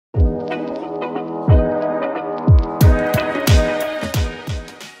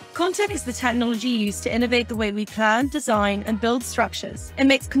ConTech is the technology used to innovate the way we plan, design, and build structures. It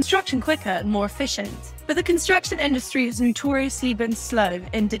makes construction quicker and more efficient. But the construction industry has notoriously been slow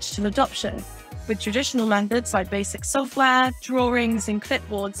in digital adoption, with traditional methods like basic software, drawings, and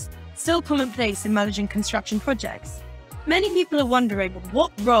clipboards still commonplace in managing construction projects. Many people are wondering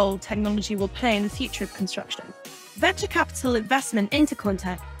what role technology will play in the future of construction. Venture capital investment into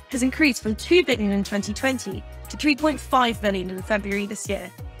ConTech has increased from $2 billion in 2020 to $3.5 billion in February this year,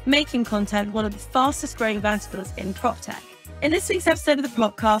 making ConTech one of the fastest growing verticals in PropTech. In this week's episode of the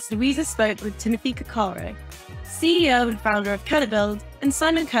Propcast, Louisa spoke with Timothy Cocaro, CEO and founder of canibuild, and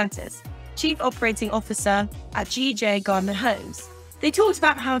Simon Curtis, Chief Operating Officer at Gardner Homes. They talked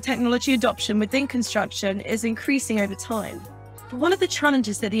about how technology adoption within construction is increasing over time. But one of the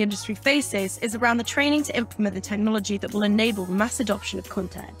challenges that the industry faces is around the training to implement the technology that will enable mass adoption of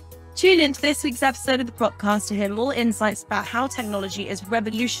ConTech. Tune into this week's episode of the Propcast to hear more insights about how technology is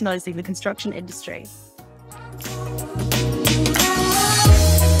revolutionizing the construction industry.